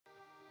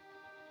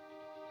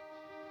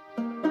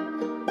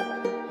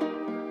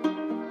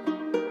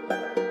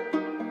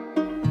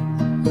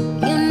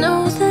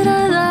know that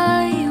I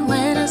lie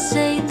when I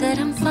say that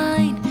I'm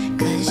fine,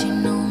 'cause you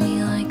know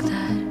me like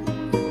that.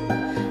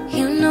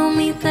 You know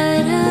me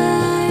better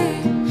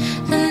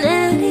than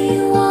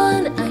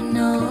anyone I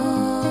know.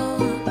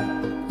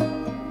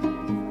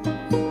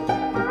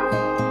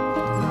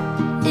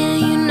 Yeah,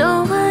 you know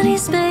I need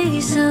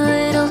space, a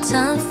little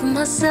time for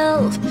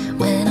myself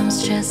when I'm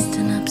stressed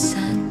and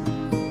upset.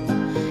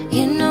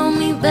 You know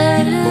me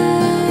better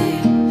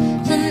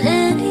than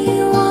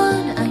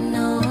anyone I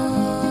know.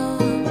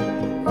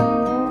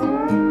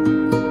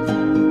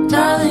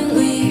 Darling,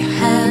 we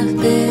have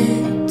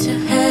been to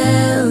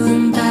hell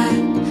and back.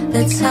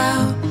 That's how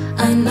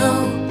I know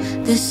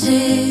this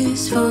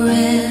is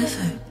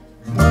forever.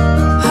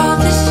 All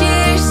these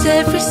years,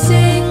 every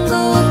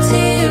single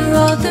tear,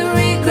 all the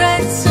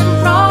regrets and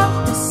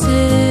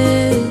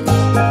promises,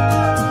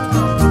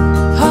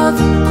 all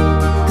the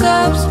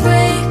cups,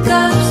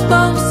 breakups,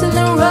 bumps in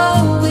the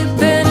road, we've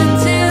been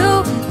until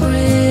we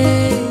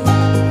break.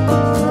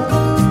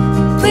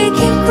 We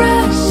keep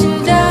crashing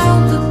down,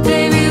 but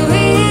baby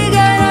we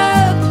got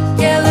up.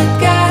 Yeah,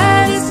 look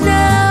at us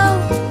now.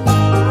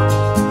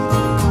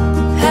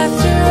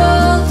 After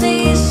all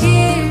these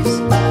years,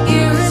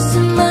 yours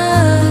and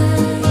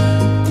mine,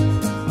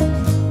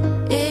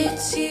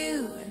 it's you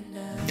and I.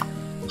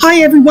 Hi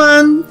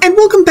everyone, and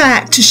welcome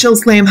back to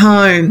Chelle's Glam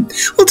Home.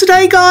 Well,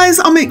 today guys,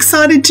 I'm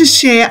excited to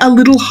share a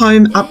little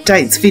home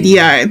updates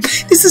video.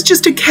 This is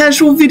just a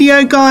casual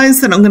video guys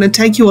that I'm going to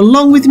take you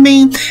along with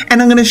me,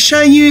 and I'm going to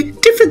show you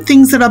different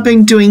things that I've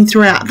been doing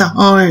throughout the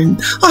home.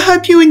 I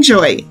hope you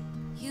enjoy.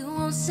 You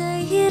won't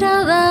say it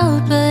out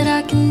loud, but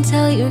I can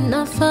tell you're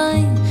not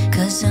fine,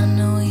 'cause I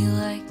know you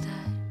like that.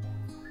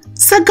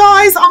 So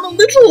guys, I'm a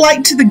little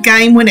late to the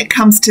game when it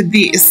comes to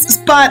this,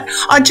 but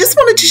I just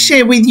wanted to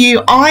share with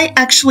you, I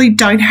actually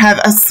don't have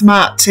a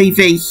smart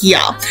TV here.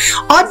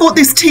 I bought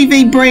this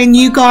TV brand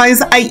new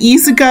guys 8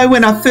 years ago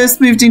when I first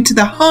moved into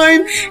the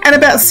home, and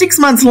about 6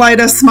 months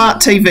later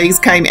smart TVs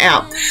came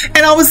out.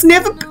 And I was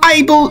never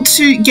able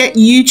to get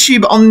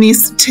YouTube on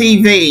this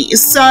TV.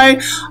 So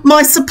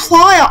my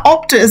supplier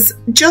Optus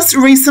just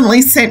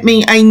recently sent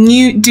me a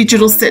new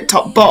digital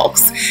set-top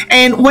box,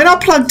 and when I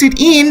plugged it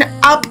in,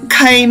 up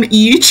came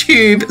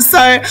YouTube.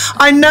 So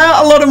I know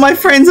a lot of my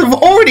friends have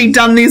already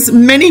done this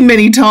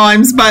many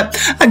times, but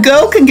a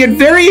girl can get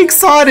very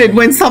excited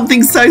when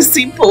something so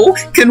simple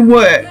can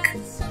work.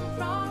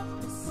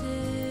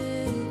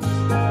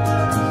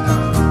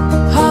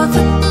 All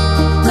the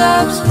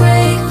cups,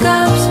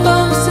 breakups,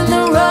 bumps in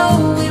the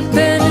road, we've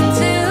been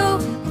until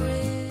we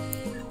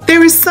break.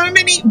 There is so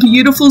many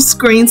beautiful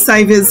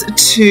screensavers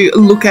to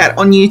look at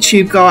on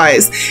YouTube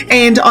guys,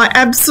 and I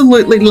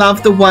absolutely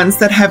love the ones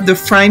that have the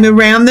frame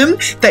around them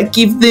that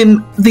give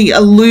them the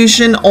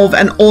illusion of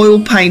an oil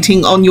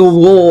painting on your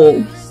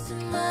wall.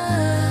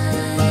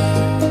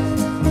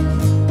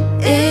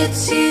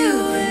 It's you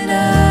and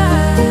I.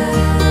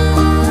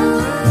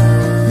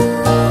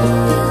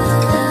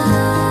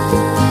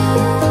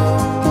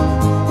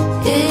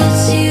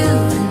 It's you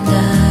and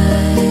I.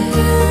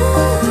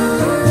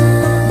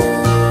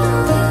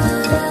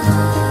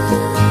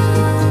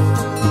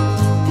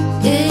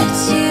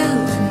 It's you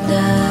and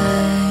I.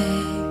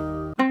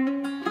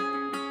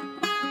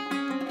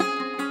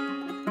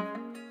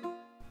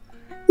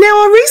 Now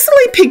I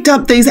recently picked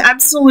up these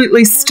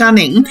absolutely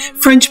stunning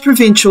French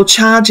provincial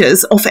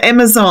chargers off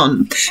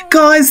Amazon.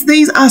 Guys,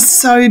 these are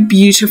so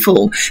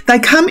beautiful. They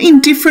come in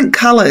different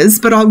colours,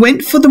 but I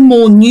went for the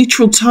more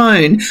neutral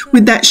tone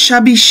with that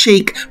shabby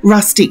chic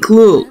rustic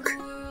look.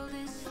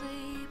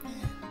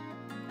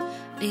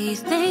 Do you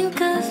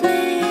think of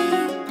me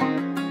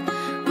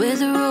with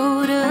the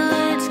road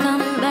lights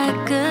coming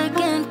back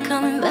again,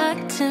 coming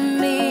back to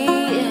me?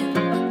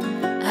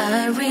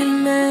 I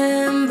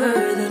remember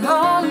the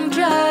long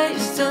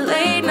drives, the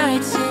late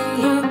nights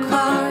in your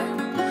car.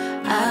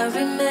 I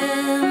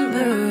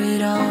remember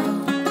it all.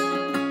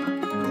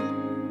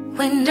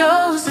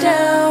 Windows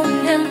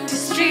down, empty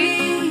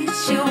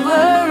streets, you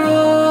were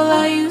all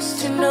I used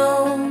to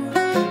know.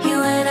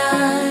 You and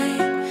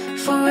I,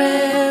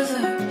 forever.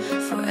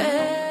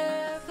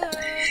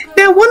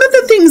 Now, one of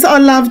the things I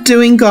love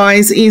doing,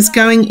 guys, is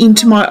going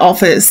into my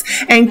office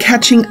and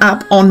catching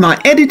up on my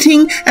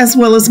editing as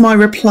well as my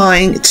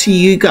replying to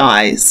you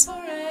guys.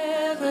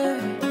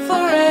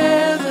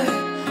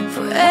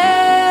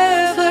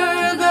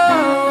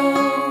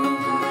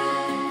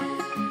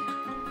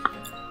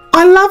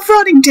 I love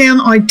writing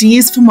down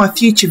ideas for my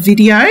future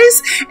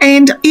videos,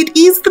 and it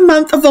is the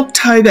month of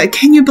October.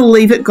 Can you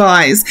believe it,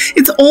 guys?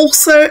 It's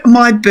also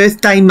my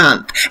birthday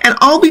month, and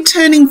I'll be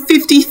turning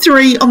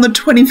 53 on the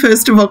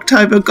 21st of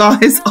October,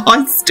 guys.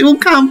 I still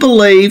can't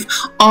believe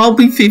I'll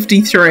be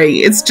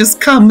 53. It's just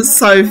come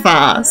so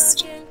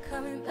fast.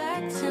 Coming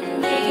back to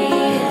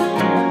me.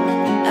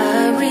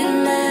 I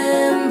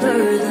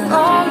remember the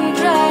long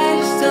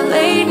drives, the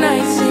late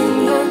nights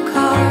in your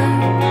car.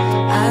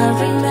 I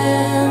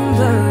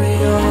remember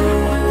it all.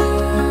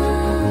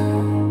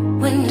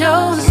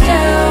 Windows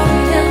down,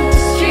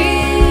 empty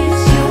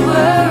streets, you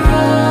were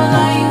all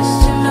I used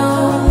to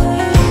know.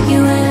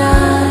 You and I,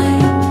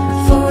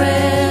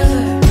 forever.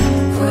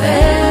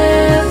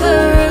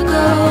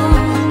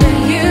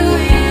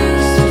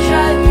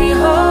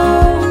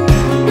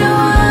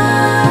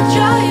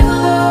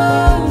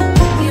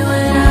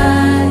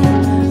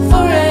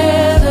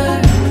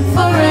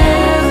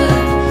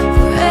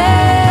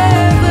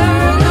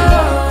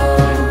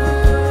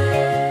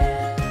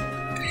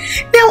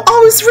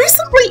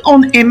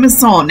 on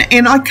Amazon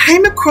and I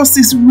came across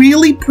this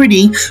really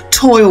pretty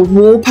toil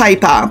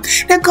wallpaper.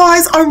 Now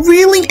guys, I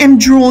really am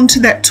drawn to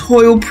that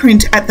toil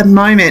print at the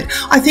moment.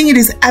 I think it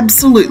is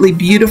absolutely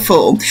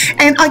beautiful.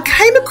 And I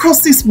came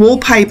across this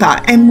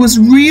wallpaper and was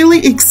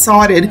really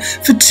excited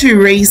for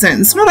two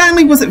reasons. Not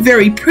only was it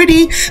very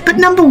pretty, but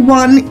number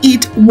one,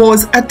 it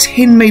was a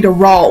 10-meter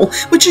roll,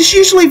 which is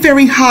usually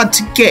very hard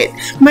to get.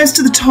 Most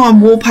of the time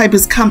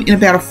wallpapers come in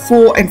about a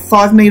 4 and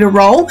 5 meter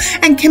roll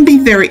and can be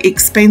very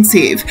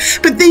expensive.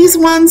 But these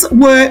ones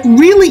were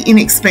really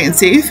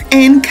inexpensive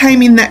and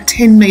came in that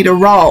 10-meter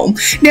roll.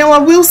 Now I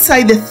will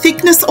say the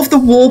thickness of the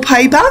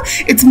wallpaper,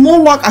 it's more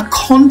like a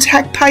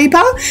contact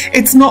paper.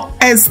 It's not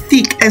as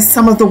thick as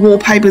some of the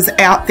wallpapers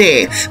out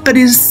there, but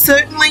it is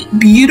certainly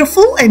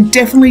beautiful and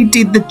definitely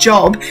did the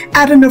job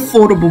at an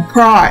affordable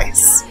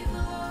price.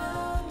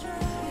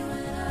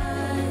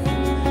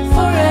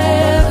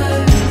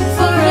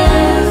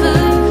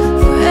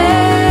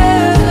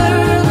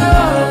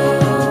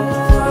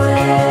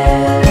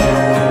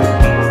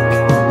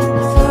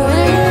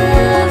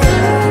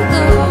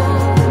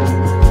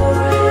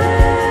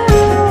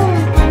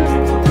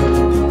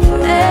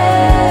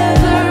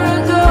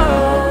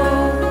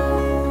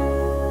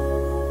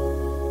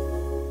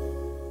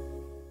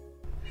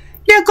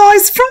 Now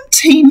guys, from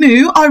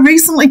Temu, I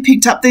recently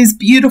picked up these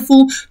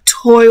beautiful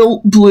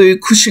toil blue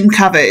cushion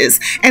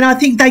covers and I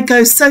think they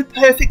go so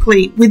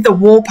perfectly with the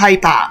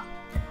wallpaper.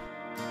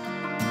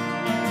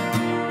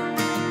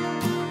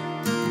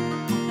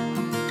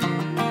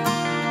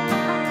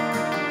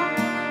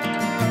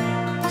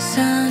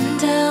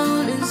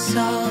 Sundown and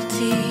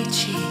salty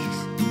cheeks.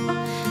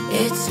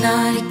 It's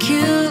not a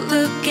cute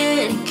look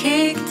getting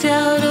kicked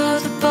out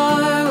of the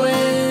bar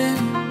when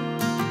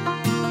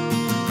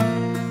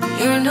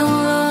you're no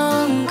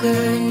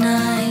longer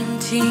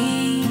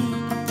 19,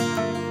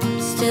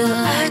 still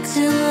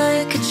acting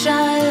like a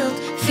child,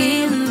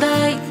 feeling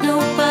like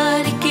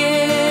nobody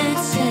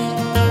gets it.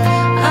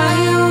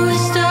 I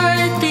always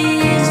start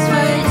these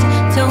fights,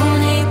 don't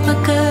hate my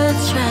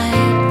guts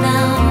right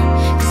now,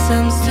 'cause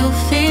I'm still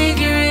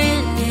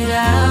figuring it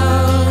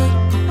out.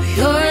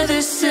 You're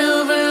the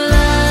silver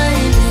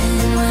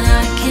lining when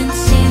I can't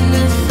seem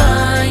to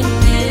find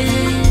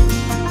it,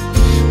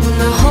 when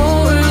the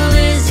whole world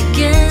is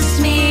against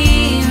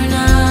me or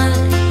not.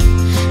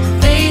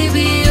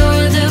 Baby,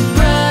 you're the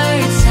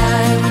bright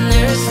side when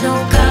there's no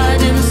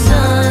goddamn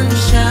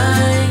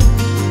sunshine.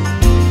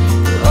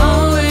 You're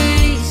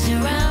always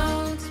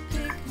around to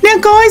pick. Now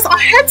guys, I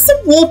had some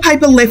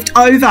wallpaper left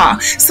over,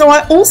 so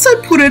I also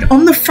put it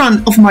on the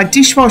front of my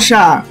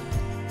dishwasher.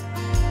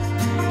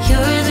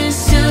 You're the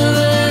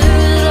silver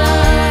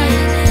lining.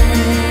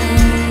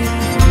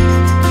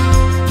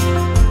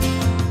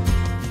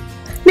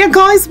 Now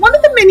guys, one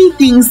of the many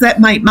things that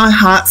make my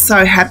heart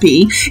so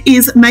happy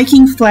is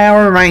making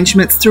flower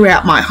arrangements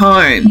throughout my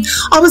home.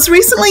 I was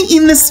recently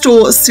in the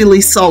store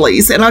Silly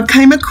Sollies and I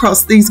came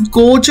across these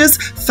gorgeous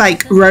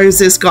fake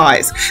roses,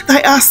 guys.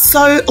 They are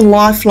so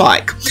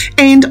lifelike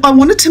and I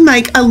wanted to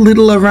make a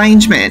little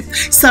arrangement.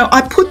 So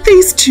I put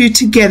these two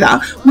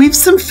together with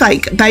some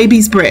fake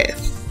baby's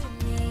breath.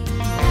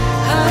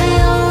 I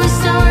always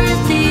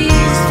start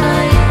these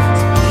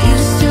fights, you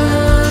still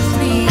love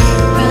me,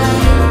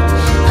 right?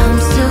 I'm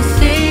still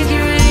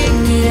figuring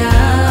it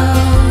out.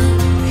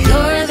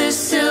 You're the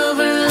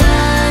silver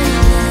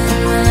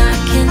lining when I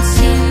can't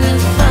seem to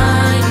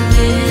find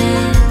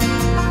it,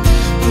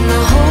 when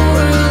the whole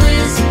world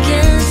is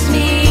against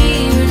me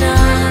or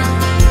not.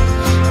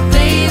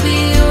 Baby,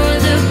 you're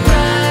the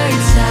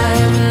bright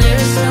side when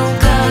there's no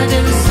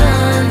goddamn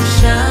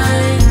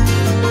sunshine.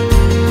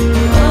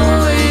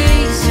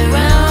 Always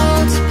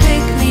around to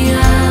pick me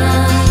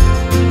up.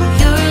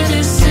 You're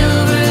the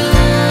silver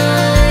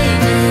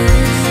lining.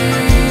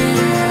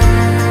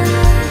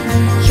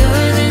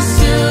 You're the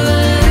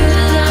silver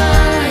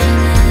lining.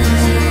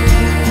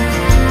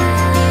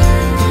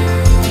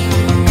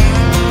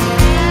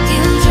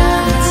 You dry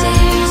my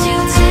tears, you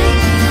take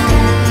me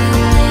home,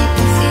 you make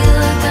me feel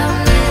like I'm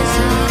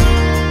missing.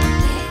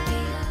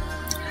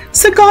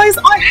 So guys,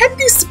 I had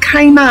this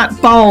Kmart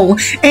bowl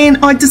and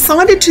I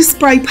decided to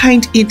spray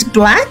paint it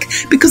black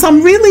because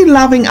I'm really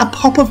loving a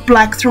pop of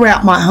black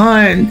throughout my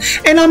home.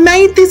 And I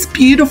made this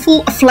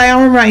beautiful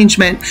flower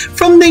arrangement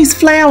from these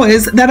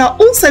flowers that I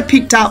also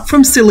picked up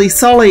from Silly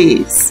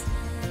Sollies.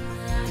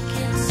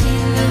 Can't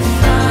seem to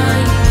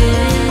find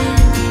it,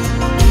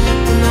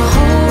 when the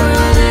whole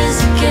world is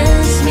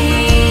against me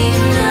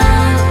or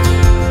not.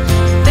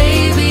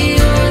 Baby,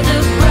 you're the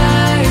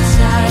bright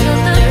side,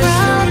 there's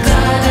no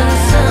goddamn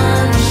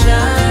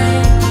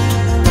sunshine.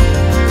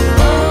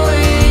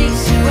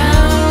 Always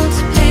around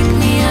to pick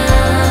me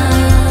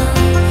up.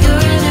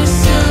 You're the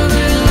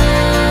silver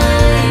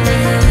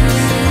lining.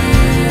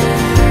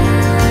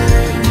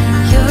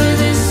 You're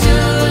the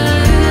silver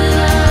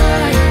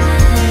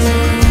lining.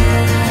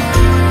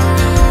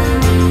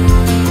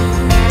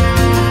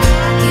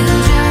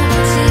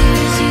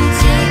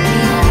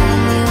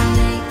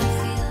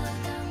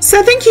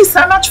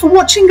 much for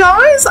watching,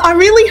 guys. I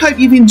really hope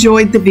you've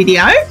enjoyed the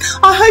video.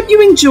 I hope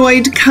you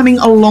enjoyed coming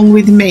along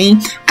with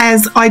me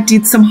as I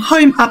did some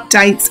home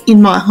updates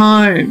in my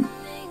home.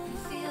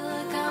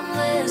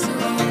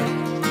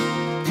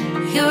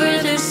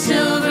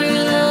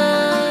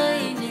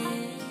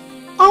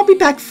 I'll be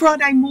back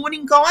Friday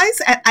morning,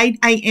 guys, at 8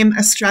 AM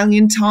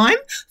Australian time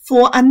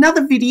for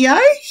another video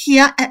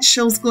here at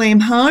Chelle's Glam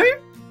Home.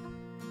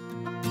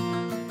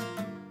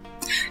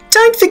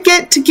 Don't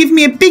forget to give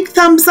me a big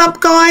thumbs up,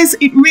 guys.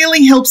 It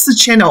really helps the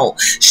channel.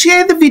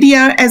 Share the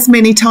video as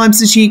many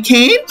times as you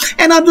can,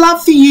 and I'd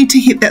love for you to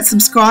hit that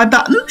subscribe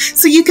button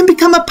so you can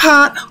become a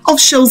part of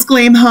Chelle's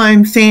Glam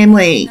Home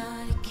family.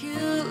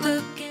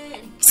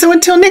 So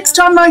until next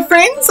time, my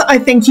friends, I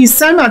thank you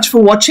so much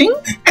for watching,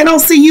 and I'll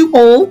see you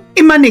all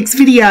in my next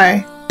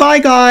video. Bye,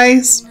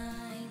 guys.